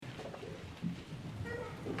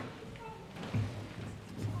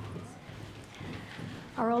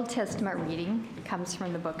Our Old Testament reading comes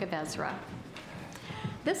from the book of Ezra.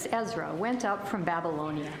 This Ezra went up from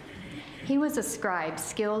Babylonia. He was a scribe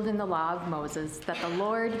skilled in the law of Moses that the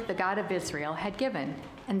Lord, the God of Israel, had given,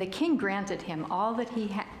 and the king granted him all that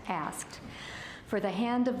he asked, for the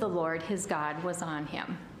hand of the Lord his God was on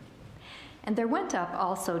him. And there went up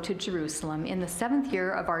also to Jerusalem in the 7th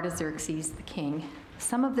year of Artaxerxes the king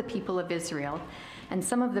some of the people of Israel, and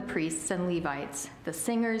some of the priests and Levites, the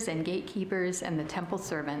singers and gatekeepers and the temple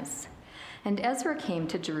servants. And Ezra came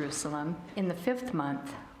to Jerusalem in the 5th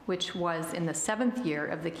month, which was in the 7th year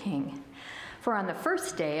of the king. For on the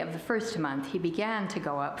 1st day of the 1st month he began to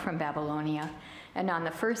go up from Babylonia, and on the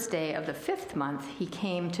 1st day of the 5th month he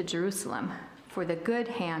came to Jerusalem, for the good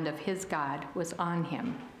hand of his God was on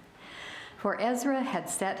him. For Ezra had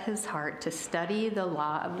set his heart to study the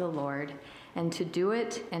law of the Lord, and to do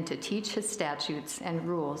it and to teach his statutes and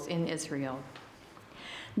rules in Israel.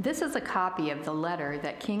 This is a copy of the letter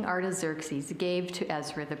that King Artaxerxes gave to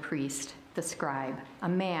Ezra the priest, the scribe, a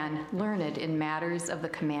man learned in matters of the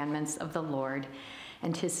commandments of the Lord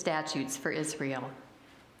and his statutes for Israel.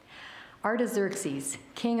 Artaxerxes,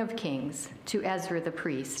 king of kings, to Ezra the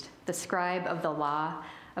priest, the scribe of the law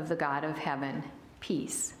of the God of heaven,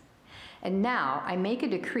 peace. And now I make a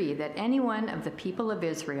decree that anyone of the people of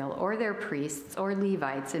Israel or their priests or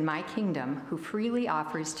Levites in my kingdom who freely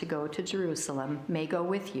offers to go to Jerusalem may go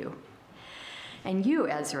with you. And you,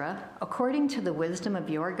 Ezra, according to the wisdom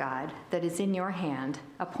of your God that is in your hand,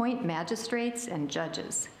 appoint magistrates and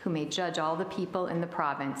judges who may judge all the people in the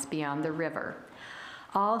province beyond the river,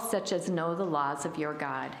 all such as know the laws of your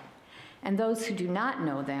God. And those who do not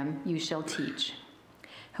know them you shall teach.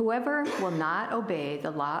 Whoever will not obey the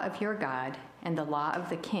law of your God and the law of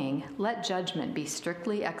the king, let judgment be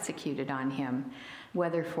strictly executed on him,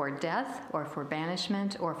 whether for death or for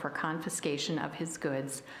banishment or for confiscation of his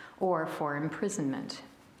goods or for imprisonment.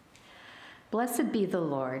 Blessed be the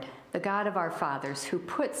Lord, the God of our fathers, who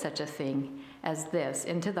put such a thing as this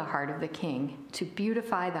into the heart of the king, to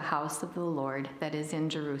beautify the house of the Lord that is in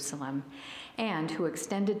Jerusalem, and who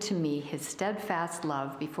extended to me his steadfast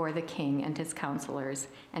love before the king and his counselors,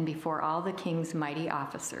 and before all the king's mighty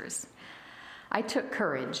officers. I took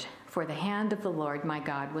courage, for the hand of the Lord my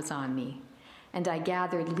God was on me, and I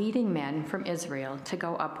gathered leading men from Israel to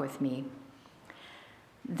go up with me.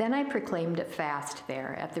 Then I proclaimed a fast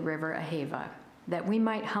there at the river Ahava, that we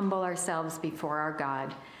might humble ourselves before our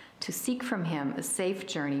God, to seek from him a safe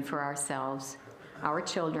journey for ourselves, our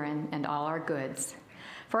children, and all our goods.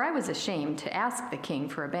 For I was ashamed to ask the king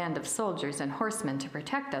for a band of soldiers and horsemen to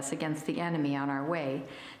protect us against the enemy on our way,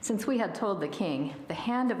 since we had told the king, the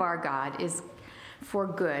hand of our God is for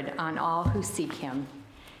good on all who seek him,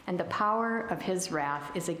 and the power of his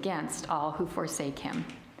wrath is against all who forsake him.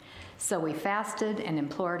 So we fasted and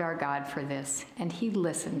implored our God for this, and he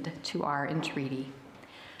listened to our entreaty.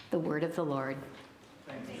 The word of the Lord.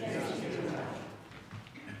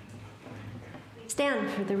 Stand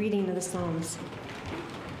for the reading of the Psalms.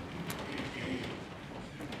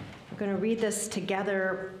 We're going to read this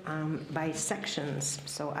together by sections.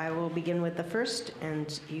 So I will begin with the first,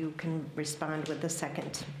 and you can respond with the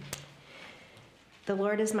second. The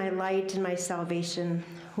Lord is my light and my salvation.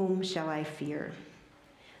 Whom shall I fear?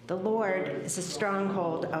 The Lord is a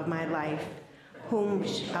stronghold of my life. Whom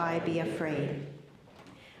shall I be afraid?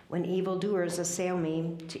 When evildoers assail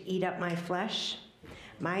me to eat up my flesh,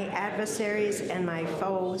 my adversaries and my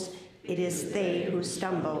foes, it is they who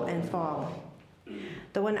stumble and fall.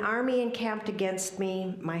 Though an army encamped against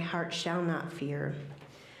me, my heart shall not fear.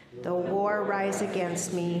 Though war rise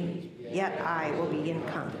against me, yet I will be in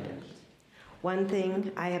confidence. One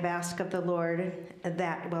thing I have asked of the Lord,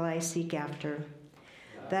 that will I seek after,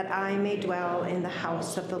 that I may dwell in the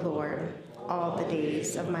house of the Lord all the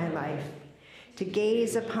days of my life, to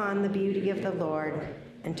gaze upon the beauty of the Lord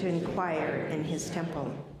and to inquire in his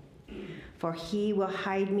temple. For he will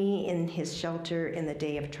hide me in his shelter in the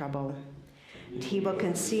day of trouble. And he will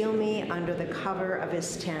conceal me under the cover of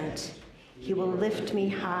his tent. He will lift me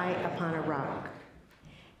high upon a rock.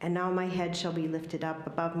 And now my head shall be lifted up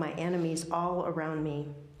above my enemies all around me.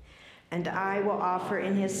 And I will offer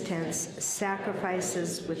in his tents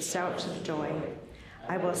sacrifices with shouts of joy.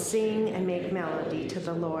 I will sing and make melody to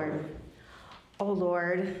the Lord. O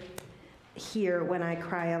Lord, hear when I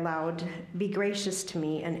cry aloud. Be gracious to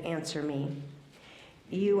me and answer me.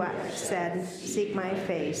 You said, seek my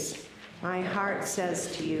face. My heart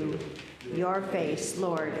says to you, your face,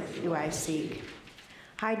 Lord, do I seek.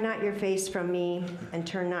 Hide not your face from me, and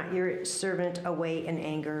turn not your servant away in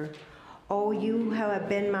anger. O you who have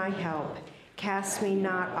been my help, cast me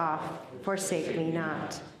not off, forsake me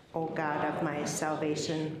not, O God of my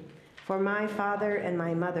salvation. For my father and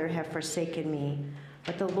my mother have forsaken me,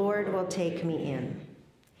 but the Lord will take me in.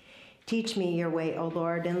 Teach me your way, O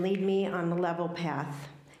Lord, and lead me on the level path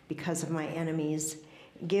because of my enemies.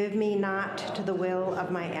 Give me not to the will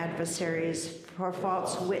of my adversaries, for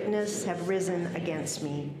false witnesses have risen against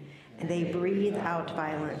me, and they breathe out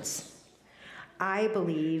violence. I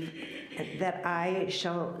believe that I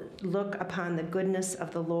shall look upon the goodness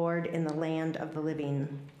of the Lord in the land of the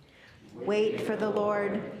living. Wait for the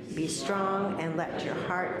Lord, be strong, and let your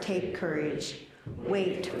heart take courage.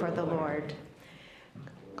 Wait for the Lord.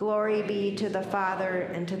 Glory be to the Father,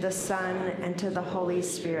 and to the Son, and to the Holy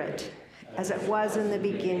Spirit, as it was in the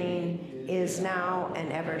beginning, is now,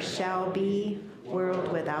 and ever shall be,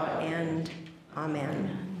 world without end.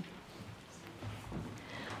 Amen.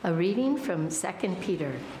 A reading from 2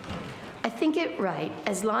 Peter. I think it right,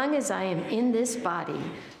 as long as I am in this body,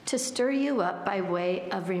 to stir you up by way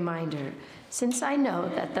of reminder, since I know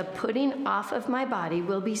that the putting off of my body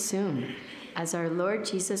will be soon, as our Lord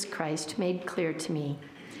Jesus Christ made clear to me.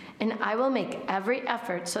 And I will make every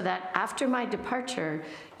effort so that after my departure,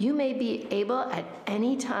 you may be able at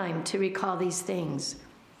any time to recall these things.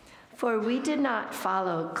 For we did not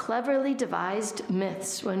follow cleverly devised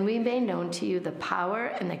myths when we made known to you the power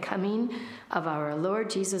and the coming of our Lord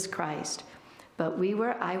Jesus Christ, but we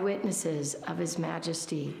were eyewitnesses of his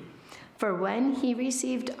majesty. For when he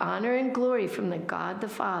received honor and glory from the God the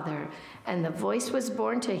Father, and the voice was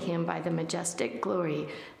borne to him by the majestic glory,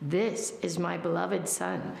 "This is my beloved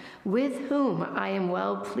Son, with whom I am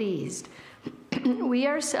well pleased." We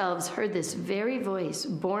ourselves heard this very voice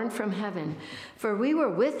borne from heaven, for we were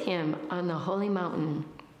with him on the holy mountain.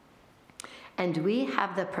 And we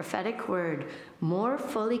have the prophetic word more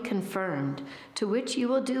fully confirmed, to which you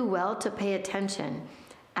will do well to pay attention,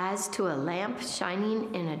 as to a lamp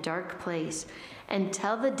shining in a dark place,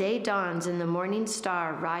 until the day dawns and the morning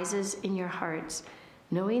star rises in your hearts,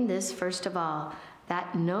 knowing this first of all,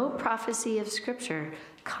 that no prophecy of Scripture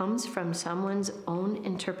comes from someone's own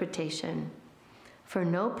interpretation. For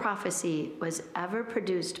no prophecy was ever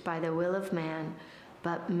produced by the will of man,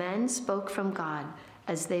 but men spoke from God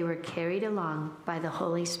as they were carried along by the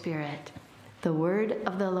Holy Spirit. The word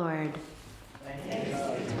of the Lord. Thanks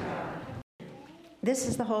be to God. This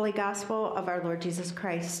is the Holy Gospel of our Lord Jesus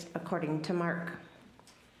Christ, according to Mark.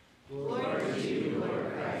 Glory to you,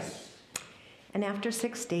 Lord Christ. And after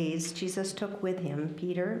 6 days, Jesus took with him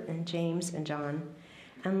Peter and James and John,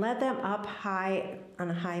 and led them up high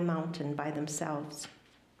on a high mountain by themselves.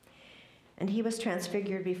 And he was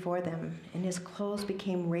transfigured before them, and his clothes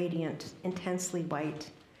became radiant, intensely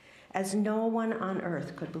white, as no one on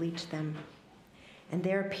earth could bleach them. And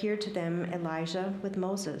there appeared to them Elijah with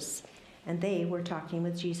Moses, and they were talking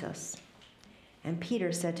with Jesus. And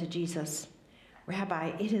Peter said to Jesus,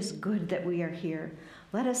 "Rabbi, it is good that we are here.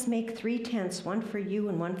 Let us make 3 tents, one for you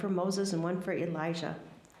and one for Moses and one for Elijah."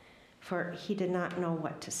 For he did not know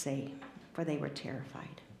what to say, for they were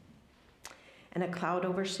terrified. And a cloud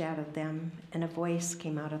overshadowed them, and a voice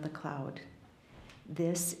came out of the cloud.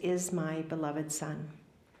 "This is my beloved Son.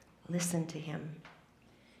 Listen to him."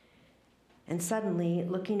 And suddenly,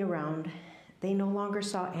 looking around, they no longer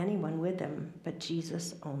saw anyone with them, but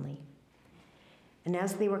Jesus only. And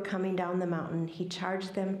as they were coming down the mountain, he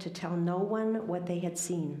charged them to tell no one what they had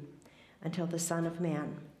seen until the Son of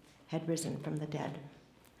Man had risen from the dead.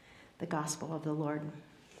 The Gospel of the Lord.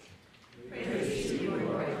 Praise to you,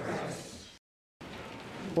 Lord Christ.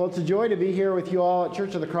 Well, it's a joy to be here with you all at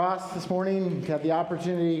Church of the Cross this morning, to have the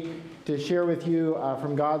opportunity to share with you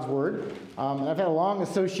from God's Word. And I've had a long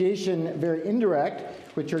association, very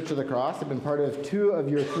indirect, with Church of the Cross. I've been part of 2 of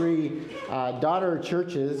your 3 daughter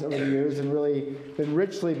churches over the years and really been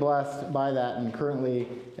richly blessed by that. And currently,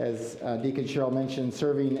 as Deacon Cheryl mentioned,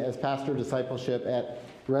 serving as pastor discipleship at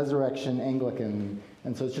Resurrection Anglican.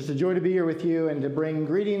 And so it's just a joy to be here with you and to bring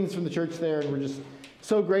greetings from the church there. And we're just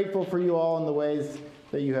so grateful for you all in the ways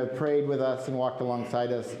that you have prayed with us and walked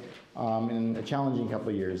alongside us in a challenging couple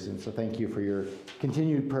of years. And so thank you for your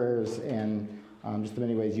continued prayers and just the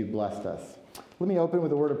many ways you've blessed us. Let me open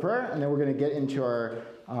with a word of prayer, and then we're going to get into our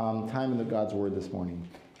time in the God's Word this morning.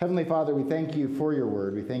 Heavenly Father, we thank you for your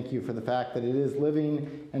Word. We thank you for the fact that it is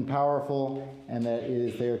living and powerful and that it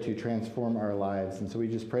is there to transform our lives. And so we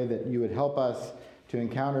just pray that you would help us to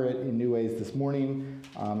encounter it in new ways this morning,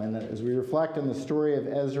 and that as we reflect on the story of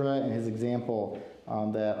Ezra and his example,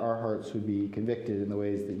 that our hearts would be convicted in the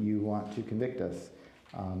ways that you want to convict us,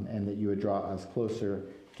 and that you would draw us closer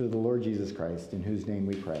to the Lord Jesus Christ, in whose name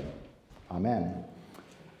we pray. Amen.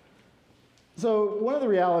 So one of the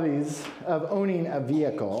realities of owning a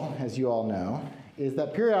vehicle, as you all know, is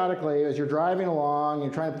that periodically, as you're driving along,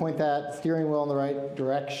 you're trying to point that steering wheel in the right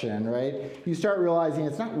direction, right? You start realizing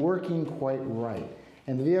it's not working quite right.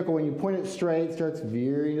 And the vehicle, when you point it straight, starts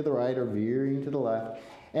veering to the right or veering to the left.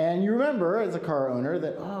 And you remember, as a car owner,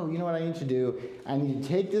 that, oh, you know what I need to do? I need to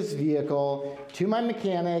take this vehicle to my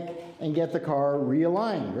mechanic and get the car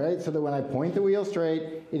realigned, right? So that when I point the wheel straight,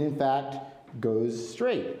 it in fact goes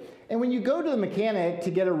straight. And when you go to the mechanic to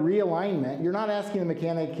get a realignment, you're not asking the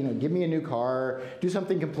mechanic, give me a new car, do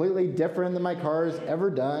something completely different than my car's ever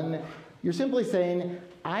done. You're simply saying,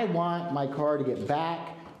 I want my car to get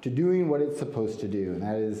back to doing what it's supposed to do, and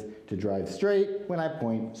that is to drive straight when I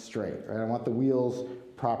point straight, right? I want the wheels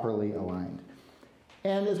properly aligned.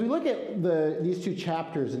 And as we look at these two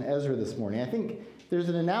chapters in Ezra this morning, I think there's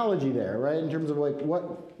an analogy there, right, in terms of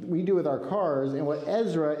what we do with our cars and what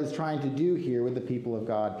Ezra is trying to do here with the people of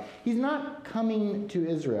God. He's not coming to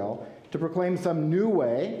Israel to proclaim some new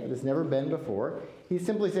way that has never been before. He's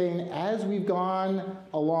simply saying, as we've gone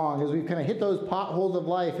along, as we've kind of hit those potholes of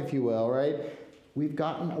life, if you will, right, we've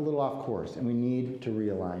gotten a little off course, and we need to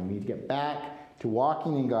realign. We need to get back to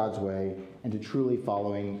walking in God's way and to truly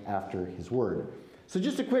following after his word. So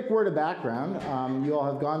just a quick word of background. You all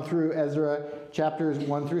have gone through Ezra chapters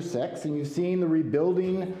 1 through 6, and you've seen the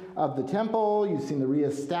rebuilding of the temple, you've seen the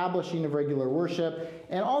reestablishing of regular worship,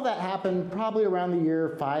 and all that happened probably around the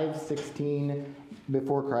year 516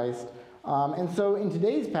 before Christ. And so in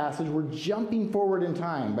today's passage, we're jumping forward in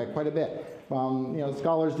time by quite a bit.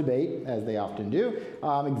 Scholars debate, as they often do,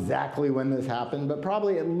 exactly when this happened, but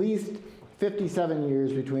probably at least 57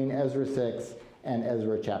 years between Ezra 6 and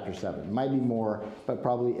Ezra chapter 7. It might be more, but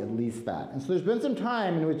probably at least that. And so there's been some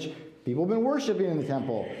time in which people have been worshiping in the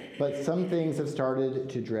temple, but some things have started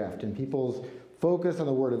to drift, and people's focus on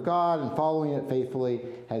the Word of God and following it faithfully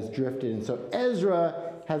has drifted. And so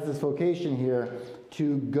Ezra has this vocation here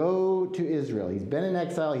to go to Israel. He's been in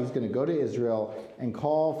exile. He's going to go to Israel and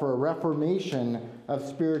call for a reformation of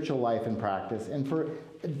spiritual life and practice, and for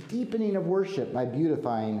a deepening of worship by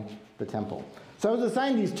beautifying the temple. So I was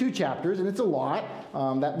assigned these two chapters, and it's a lot.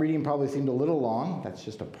 That reading probably seemed a little long. That's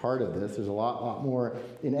just a part of this. There's a lot more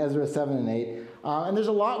in Ezra 7 and 8. And there's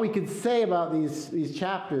a lot we could say about these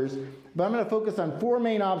chapters, but I'm going to focus on four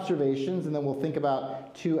main observations, and then we'll think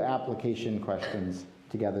about two application questions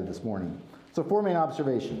together this morning. So four main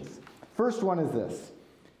observations. First one is this.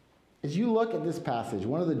 As you look at this passage,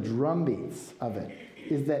 one of the drumbeats of it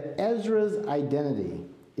is that Ezra's identity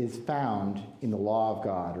is found in the law of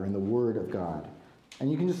God, or in the Word of God. And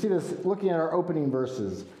you can just see this looking at our opening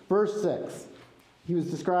verses. Verse 6, he was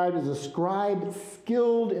described as a scribe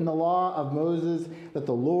skilled in the law of Moses that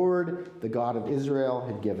the Lord, the God of Israel,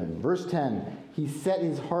 had given. Verse 10, he set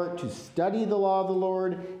his heart to study the law of the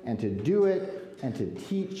Lord and to do it and to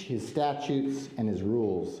teach his statutes and his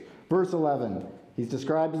rules. Verse 11, he's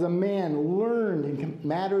described as a man learned in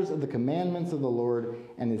matters of the commandments of the Lord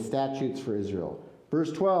and his statutes for Israel.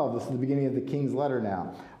 Verse 12, this is the beginning of the king's letter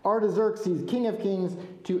now. Artaxerxes, king of kings,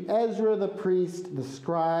 to Ezra the priest, the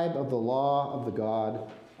scribe of the law of the God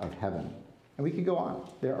of heaven. And we could go on.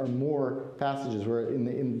 There are more passages where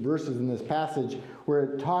in verses in this passage where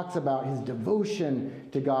it talks about his devotion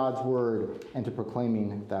to God's word and to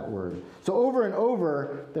proclaiming that word. So over and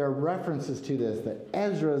over, there are references to this, that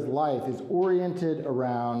Ezra's life is oriented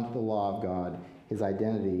around the law of God. His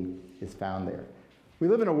identity is found there. We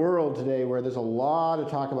live in a world today where there's a lot of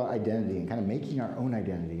talk about identity and kind of making our own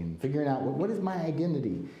identity and figuring out what is my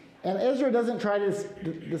identity. And Ezra doesn't try to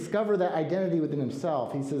discover that identity within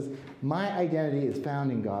himself. He says, my identity is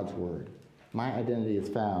found in God's word. My identity is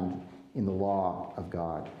found in the law of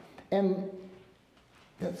God. And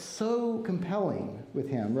that's so compelling with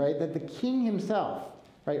him, right? That the king himself,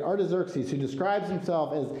 right, Artaxerxes, who describes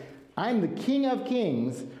himself as, I'm the king of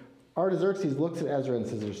kings, Artaxerxes looks at Ezra and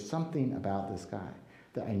says, there's something about this guy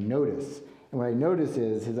that I notice. And what I notice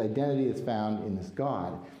is his identity is found in this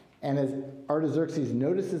God. And as Artaxerxes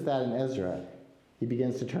notices that in Ezra, he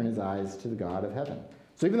begins to turn his eyes to the God of heaven.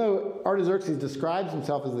 So even though Artaxerxes describes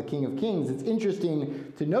himself as the king of kings, it's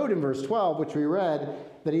interesting to note in verse 12, which we read,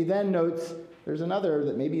 that he then notes there's another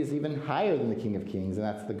that maybe is even higher than the king of kings, and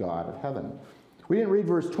that's the God of heaven. We didn't read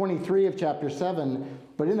verse 23 of chapter 7,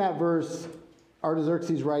 but in that verse,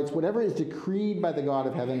 Artaxerxes writes, whatever is decreed by the God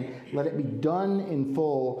of heaven, let it be done in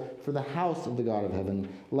full for the house of the God of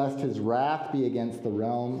heaven, lest his wrath be against the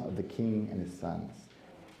realm of the king and his sons.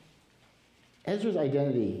 Ezra's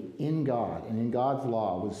identity in God and in God's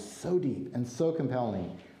law was so deep and so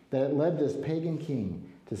compelling that it led this pagan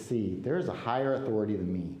king to see there is a higher authority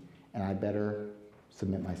than me, and I better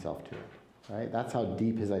submit myself to it. Right? That's how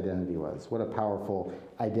deep his identity was. What a powerful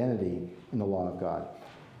identity in the law of God.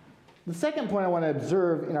 The second point I want to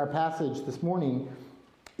observe in our passage this morning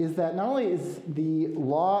is that not only is the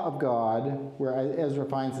law of God where Ezra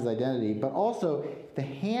finds his identity, but also the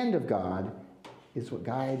hand of God is what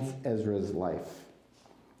guides Ezra's life.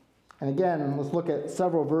 And again, let's look at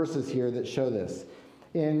several verses here that show this.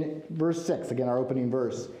 In verse 6, again, our opening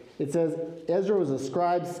verse, it says, Ezra was a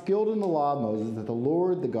scribe skilled in the law of Moses that the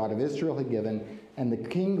Lord, the God of Israel, had given, and the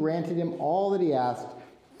king granted him all that he asked,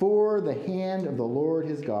 for the hand of the Lord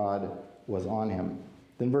his God was on him.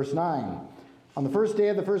 Then verse 9, on the first day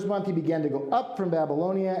of the first month he began to go up from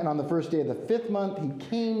Babylonia, and on the first day of the fifth month he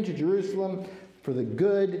came to Jerusalem, for the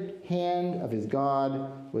good hand of his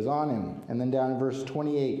God was on him. And then down in verse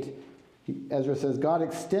 28, Ezra says, God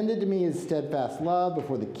extended to me his steadfast love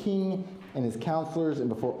before the king and his counselors and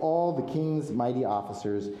before all the king's mighty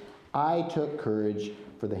officers. I took courage,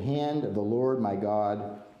 for the hand of the Lord my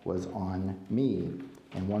God was on me.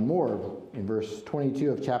 And one more, in verse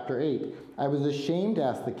 22 of chapter 8. I was ashamed to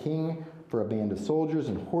ask the king for a band of soldiers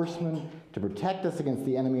and horsemen to protect us against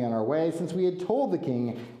the enemy on our way, since we had told the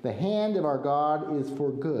king, the hand of our God is for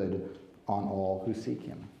good on all who seek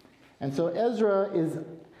him. And so Ezra is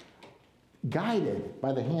guided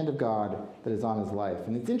by the hand of God that is on his life.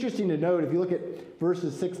 And it's interesting to note, if you look at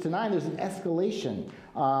verses 6 to 9, there's an escalation.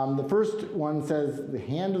 The first one says, the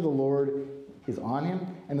hand of the Lord is on him.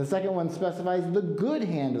 And the second one specifies the good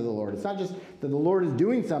hand of the Lord. It's not just that the Lord is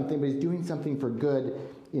doing something, but he's doing something for good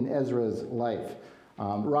in Ezra's life.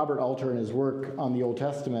 Robert Alter, in his work on the Old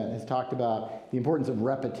Testament, has talked about the importance of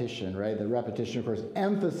repetition, right? The repetition, of course,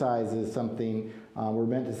 emphasizes something. We're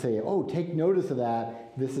meant to say, oh, take notice of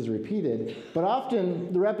that. This is repeated. But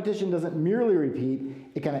often, the repetition doesn't merely repeat.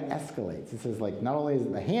 It kind of escalates. It says, like, not only is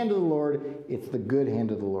it the hand of the Lord, it's the good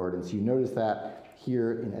hand of the Lord. And so you notice that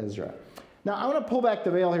here in Ezra. Now, I want to pull back the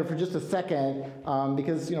veil here for just a second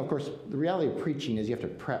because, of course, the reality of preaching is you have to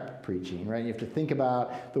prep preaching, right? You have to think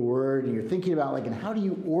about the word, and you're thinking about, and how do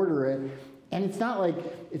you order it? And it's not like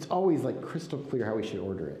it's always, crystal clear how we should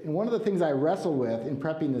order it. And one of the things I wrestle with in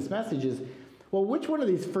prepping this message is, well, which one of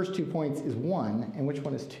these first 2 points is 1 and which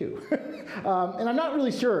one is 2? And I'm not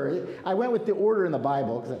really sure. I went with the order in the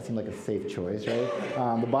Bible because that seemed like a safe choice,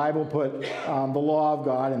 right? The Bible put the law of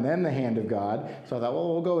God and then the hand of God. So I thought,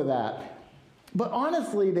 well, we'll go with that. But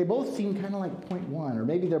honestly, they both seem kind of like point 1, or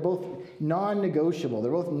maybe they're both non-negotiable. They're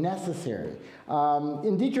both necessary.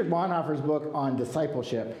 In Dietrich Bonhoeffer's book on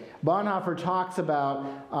discipleship, Bonhoeffer talks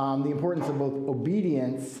about the importance of both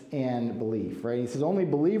obedience and belief, right? He says only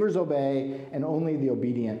believers obey and only the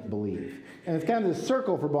obedient believe. And it's kind of this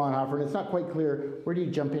circle for Bonhoeffer, and it's not quite clear where do you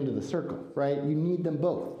jump into the circle, right? You need them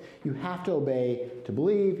both. You have to obey to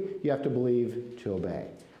believe. You have to believe to obey.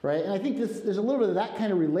 Right? And I think there's a little bit of that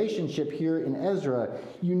kind of relationship here in Ezra.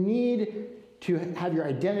 You need to have your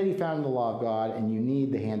identity found in the law of God, and you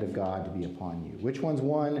need the hand of God to be upon you. Which one's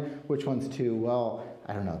 1? Which one's 2? Well,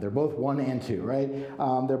 I don't know. They're both 1 and 2, right?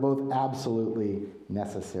 They're both absolutely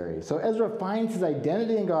necessary. So Ezra finds his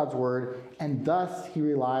identity in God's word, and thus he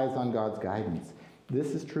relies on God's guidance.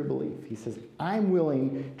 This is true belief. He says, I'm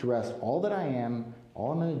willing to rest all that I am,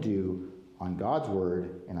 all I'm going to do, on God's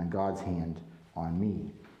word and on God's hand on me.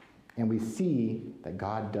 And we see that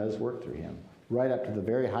God does work through him, right up to the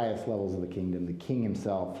very highest levels of the kingdom. The king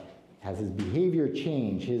himself has his behavior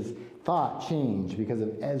change, his thought change because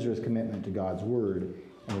of Ezra's commitment to God's word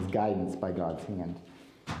and his guidance by God's hand.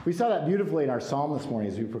 We saw that beautifully in our psalm this morning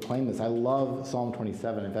as we proclaimed this. I love Psalm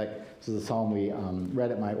 27. In fact, this is a psalm we read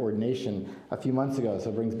at my ordination a few months ago, so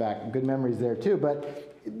it brings back good memories there too.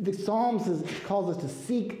 But the psalm calls us to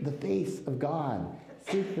seek the face of God.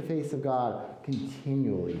 Seek the face of God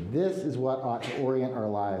continually. This is what ought to orient our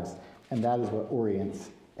lives, and that is what orients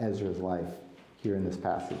Ezra's life here in this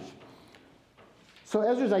passage. So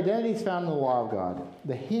Ezra's identity is found in the law of God.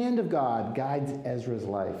 The hand of God guides Ezra's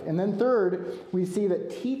life. And then third, we see that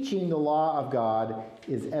teaching the law of God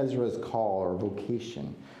is Ezra's call or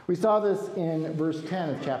vocation. We saw this in verse 10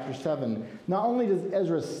 of chapter 7. Not only does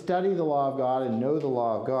Ezra study the law of God and know the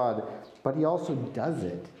law of God, but he also does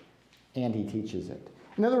it, and he teaches it.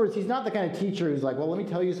 In other words, he's not the kind of teacher who's like, well, let me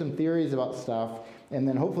tell you some theories about stuff, and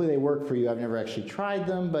then hopefully they work for you. I've never actually tried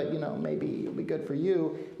them, but, maybe it'll be good for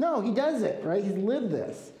you. No, he does it, right? He's lived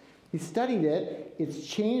this. He's studied it. It's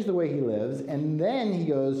changed the way he lives, and then he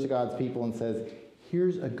goes to God's people and says,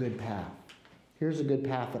 here's a good path. Here's a good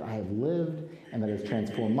path that I have lived and that has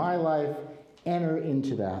transformed my life. Enter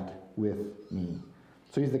into that with me.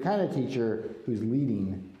 So he's the kind of teacher who's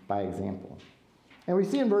leading by example. And we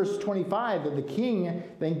see in verse 25 that the king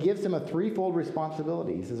then gives him a threefold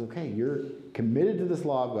responsibility. He says, okay, you're committed to this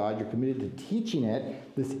law of God. You're committed to teaching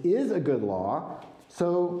it. This is a good law.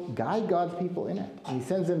 So guide God's people in it. And he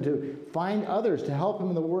sends them to find others to help him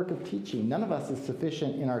in the work of teaching. None of us is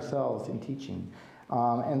sufficient in ourselves in teaching.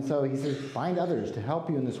 And so he says, find others to help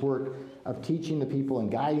you in this work of teaching the people and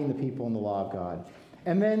guiding the people in the law of God.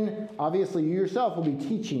 And then, obviously, you yourself will be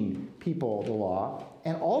teaching people the law.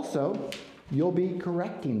 And also, you'll be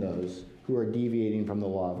correcting those who are deviating from the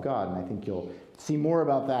law of God. And I think you'll see more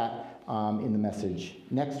about that in the message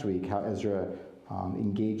next week, how Ezra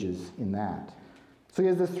engages in that. So he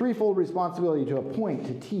has this threefold responsibility to appoint,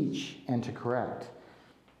 to teach, and to correct.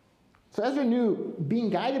 So Ezra knew being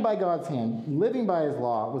guided by God's hand, living by his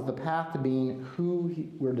law, was the path to being who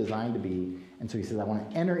we're designed to be. And so he says, I want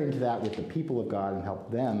to enter into that with the people of God and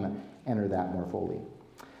help them enter that more fully.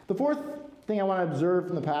 The fourth thing I want to observe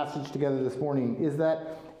from the passage together this morning is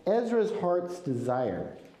that Ezra's heart's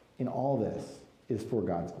desire in all this is for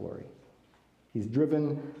God's glory. He's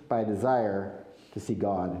driven by a desire to see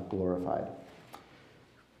God glorified.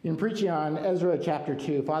 In preaching on Ezra chapter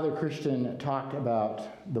 2, Father Christian talked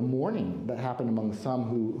about the mourning that happened among some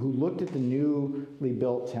who looked at the newly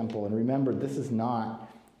built temple and remembered this is not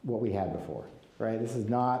what we had before, right? This is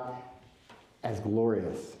not as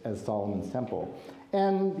glorious as Solomon's temple.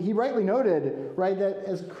 And he rightly noted, right, that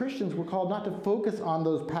as Christians we're called not to focus on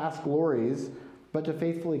those past glories, but to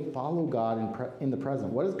faithfully follow God in the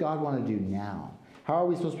present. What does God want to do now? How are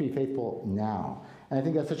we supposed to be faithful now? And I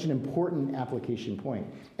think that's such an important application point.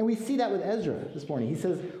 And we see that with Ezra this morning. He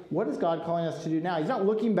says, what is God calling us to do now? He's not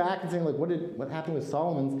looking back and saying, like, what happened with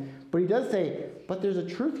Solomon's? But he does say, but there's a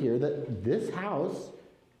truth here that this house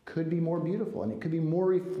could be more beautiful and it could be more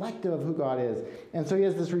reflective of who God is. And so he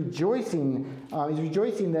has this rejoicing. He's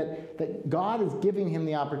rejoicing that God is giving him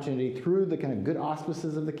the opportunity through the kind of good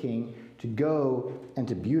auspices of the king to go and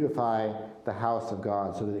to beautify the house of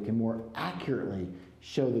God so that it can more accurately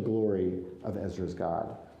show the glory of Ezra's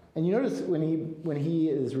God. And you notice when he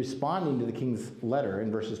is responding to the king's letter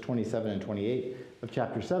in verses 27 and 28 of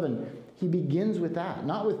chapter 7, he begins with that.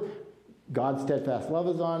 Not with God's steadfast love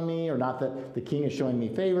is on me, or not that the king is showing me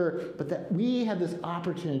favor, but that we have this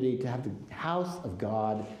opportunity to have the house of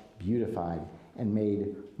God beautified and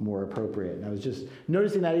made more appropriate. And I was just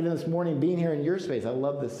noticing that even this morning, being here in your space. I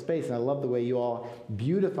love this space, and I love the way you all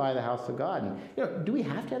beautify the house of God. And do we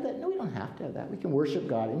have to have that? No, we don't have to have that. We can worship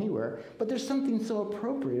God anywhere. But there's something so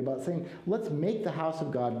appropriate about saying, let's make the house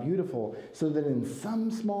of God beautiful so that in some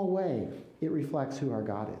small way it reflects who our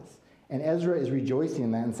God is. And Ezra is rejoicing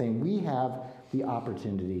in that and saying, we have the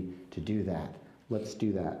opportunity to do that. Let's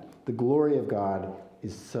do that. The glory of God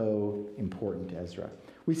is so important to Ezra.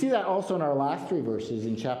 We see that also in our last three verses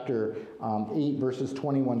in chapter 8, verses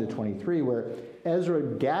 21 to 23, where Ezra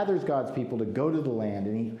gathers God's people to go to the land.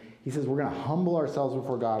 And he says, we're going to humble ourselves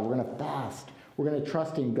before God. We're going to fast. We're going to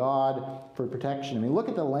trust in God for protection. I mean, look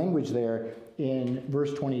at the language there in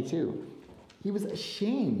verse 22. He was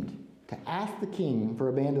ashamed to ask the king for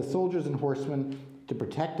a band of soldiers and horsemen to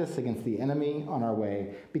protect us against the enemy on our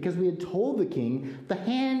way, because we had told the king, the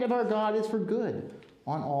hand of our God is for good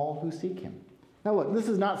on all who seek him. Now look, this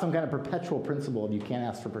is not some kind of perpetual principle of you can't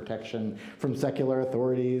ask for protection from secular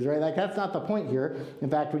authorities, right? Like, that's not the point here. In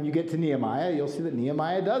fact, when you get to Nehemiah, you'll see that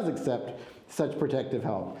Nehemiah does accept such protective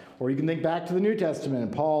help. Or you can think back to the New Testament,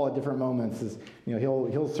 and Paul at different moments is,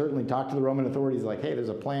 he'll certainly talk to the Roman authorities like, hey, there's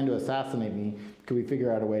a plan to assassinate me. Could we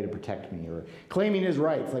figure out a way to protect me? Or claiming his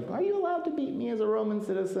rights, like, are you allowed to beat me as a Roman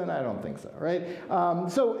citizen? I don't think so, right?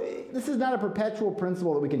 So this is not a perpetual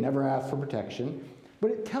principle that we can never ask for protection. But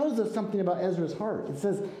it tells us something about Ezra's heart. It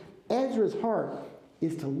says Ezra's heart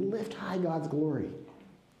is to lift high God's glory.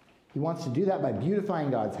 He wants to do that by beautifying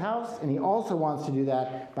God's house, and he also wants to do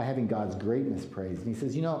that by having God's greatness praised. And he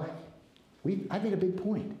says, I've made a big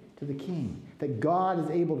point to the king that God is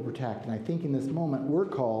able to protect. And I think in this moment we're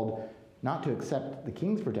called not to accept the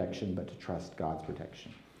king's protection, but to trust God's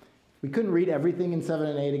protection. We couldn't read everything in 7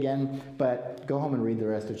 and 8 again, but go home and read the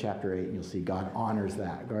rest of chapter 8, and you'll see God honors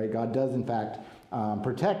that. Right? God does, in fact,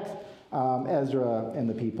 protect Ezra and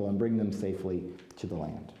the people and bring them safely to the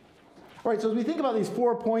land. All right, so as we think about these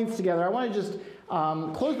 4 points together, I want to just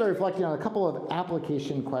close by reflecting on a couple of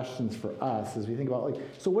application questions for us as we think about,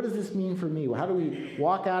 so what does this mean for me? How do we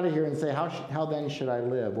walk out of here and say, how then should I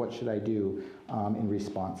live? What should I do in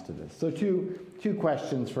response to this? So two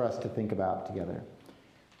questions for us to think about together.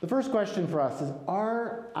 The first question for us is,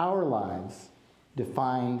 are our lives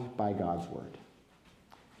defined by God's word?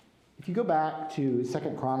 If you go back to 2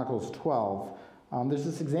 Chronicles 12, there's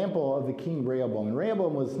this example of the king Rehoboam. And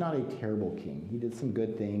Rehoboam was not a terrible king. He did some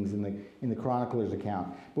good things in the chronicler's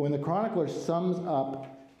account. But when the chronicler sums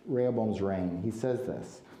up Rehoboam's reign, he says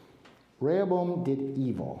this: Rehoboam did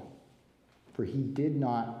evil, for he did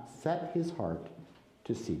not set his heart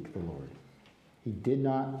to seek the Lord. He did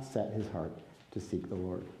not set his heart to seek the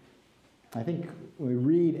Lord. I think when we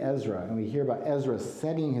read Ezra and we hear about Ezra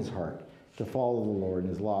setting his heart to follow the Lord and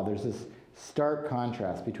his law, there's this stark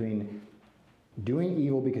contrast between doing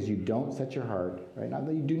evil because you don't set your heart, right? Not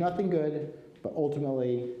that you do nothing good, but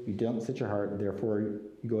ultimately you don't set your heart, therefore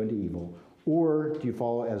you go into evil. Or do you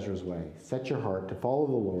follow Ezra's way? Set your heart to follow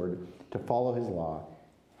the Lord, to follow his law,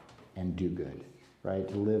 and do good, right?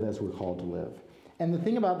 To live as we're called to live. And the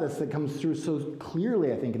thing about this that comes through so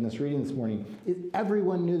clearly, I think, in this reading this morning, is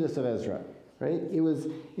everyone knew this of Ezra, right? It was,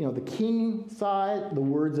 the king saw it, the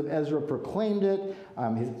words of Ezra proclaimed it,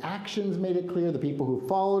 his actions made it clear, the people who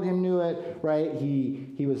followed him knew it, right?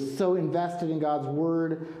 He was so invested in God's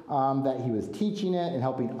word that he was teaching it and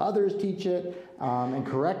helping others teach it and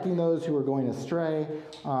correcting those who were going astray.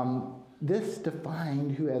 This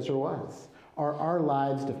defined who Ezra was. Are our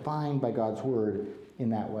lives defined by God's word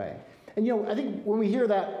in that way? And I think when we hear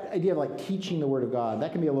that idea of teaching the word of God,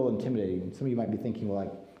 that can be a little intimidating. Some of you might be thinking,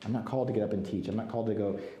 I'm not called to get up and teach. I'm not called to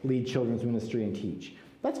go lead children's ministry and teach.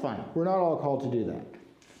 That's fine. We're not all called to do that.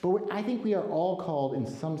 But I think we are all called in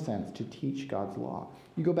some sense to teach God's law.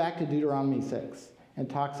 You go back to Deuteronomy 6 and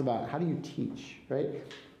it talks about how do you teach, right?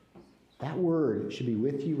 That word should be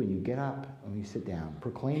with you when you get up and when you sit down.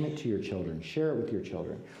 Proclaim it to your children. Share it with your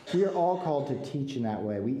children. We are all called to teach in that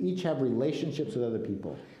way. We each have relationships with other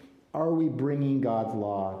people. Are we bringing God's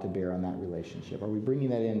law to bear on that relationship? Are we bringing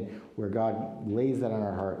that in where God lays that on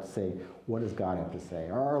our heart to say, what does God have to say?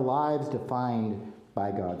 Are our lives defined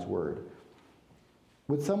by God's word?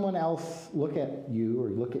 Would someone else look at you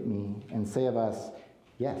or look at me and say of us,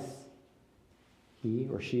 yes, he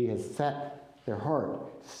or she has set their heart,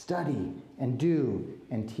 study and do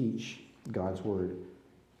and teach God's word?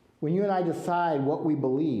 When you and I decide what we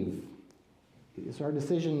believe, is our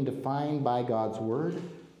decision defined by God's word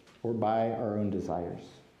or by our own desires?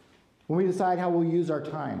 When we decide how we'll use our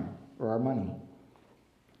time or our money,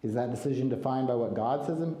 is that decision defined by what God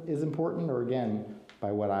says is important or, again,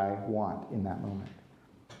 by what I want in that moment?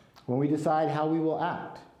 When we decide how we will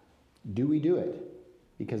act, do we do it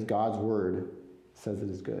because God's word says it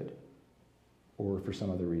is good or for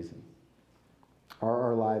some other reason? Are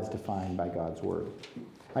our lives defined by God's word?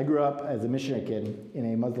 I grew up as a missionary kid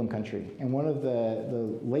in a Muslim country, and one of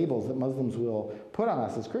the labels that Muslims will put on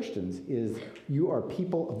us as Christians is, you are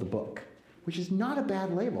people of the book, which is not a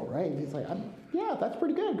bad label, right? It's yeah, that's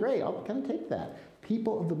pretty good, great, I'll kind of take that.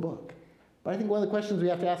 People of the book. But I think one of the questions we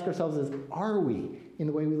have to ask ourselves is, are we in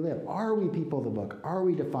the way we live? Are we people of the book? Are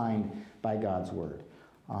we defined by God's word?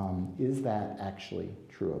 Is that actually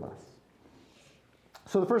true of us?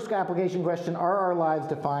 So the first application question, are our lives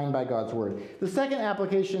defined by God's word? The second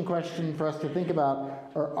application question for us to think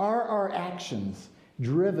about are our actions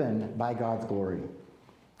driven by God's glory?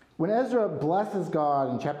 When Ezra blesses God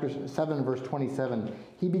in chapter 7, verse 27,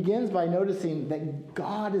 he begins by noticing that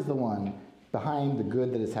God is the one behind the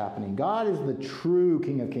good that is happening. God is the true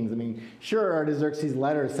King of Kings. I mean, sure, Artaxerxes'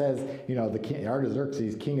 letter says,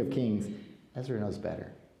 Artaxerxes, King of Kings. Ezra knows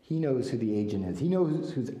better. He knows who the agent is. He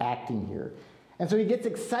knows who's acting here. And so he gets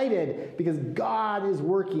excited because God is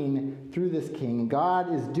working through this king.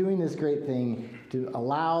 God is doing this great thing to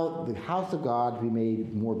allow the house of God to be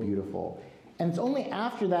made more beautiful. And it's only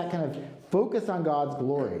after that kind of focus on God's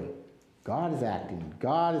glory, God is acting,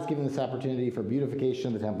 God is giving this opportunity for beautification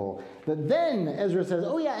of the temple, that then Ezra says,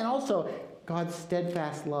 oh yeah, and also God's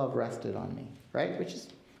steadfast love rested on me, right? Which is,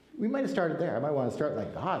 we might have started there. I might want to start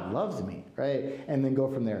God loves me, right? And then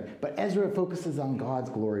go from there. But Ezra focuses on God's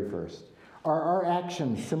glory first. Are our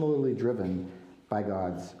actions similarly driven by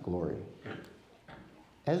God's glory?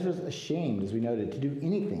 Ezra's ashamed, as we noted, to do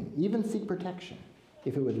anything, even seek protection,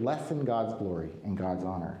 if it would lessen God's glory and God's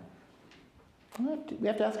honor. We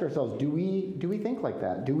have to ask ourselves, do we think like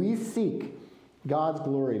that? Do we seek God's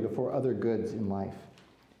glory before other goods in life?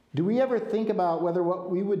 Do we ever think about whether what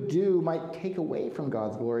we would do might take away from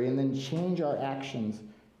God's glory and then change our actions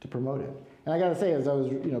to promote it? And I got to say, as I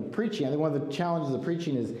was preaching, I think one of the challenges of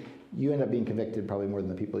preaching is you end up being convicted probably more than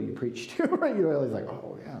the people you preach to, right? You're always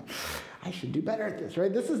oh yeah, I should do better at this,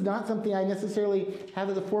 right? This is not something I necessarily have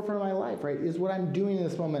at the forefront of my life, right? Is what I'm doing in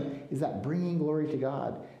this moment, is that bringing glory to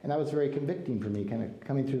God? And that was very convicting for me, kind of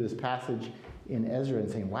coming through this passage in Ezra and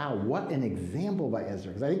saying, wow, what an example by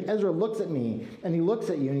Ezra. Because I think Ezra looks at me and he looks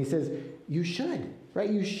at you and he says, you should, right?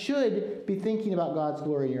 You should be thinking about God's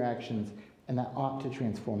glory in your actions, and that ought to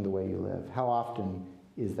transform the way you live. How often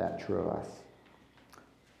is that true of us?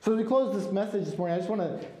 So as we close this message this morning, I just want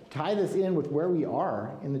to tie this in with where we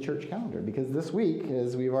are in the church calendar, because this week,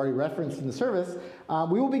 as we've already referenced in the service,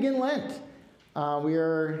 we will begin Lent. We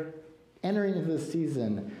are entering into this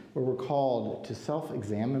season where we're called to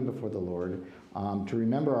self-examine before the Lord, to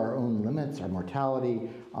remember our own limits, our mortality,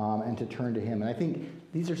 and to turn to Him. And I think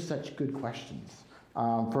these are such good questions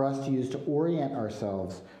for us to use to orient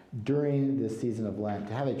ourselves during this season of Lent,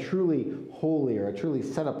 to have a truly holy or a truly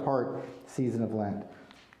set-apart season of Lent.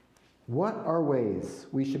 What are ways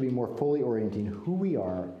we should be more fully orienting who we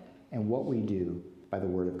are and what we do by the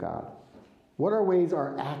Word of God? What are ways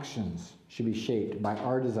our actions should be shaped by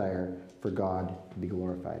our desire for God to be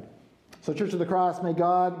glorified? So, Church of the Cross, may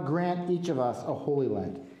God grant each of us a holy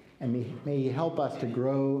Lent, and may He help us to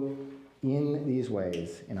grow in these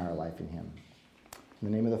ways in our life in Him.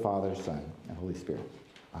 In the name of the Father, Son, and Holy Spirit.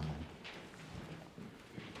 Amen.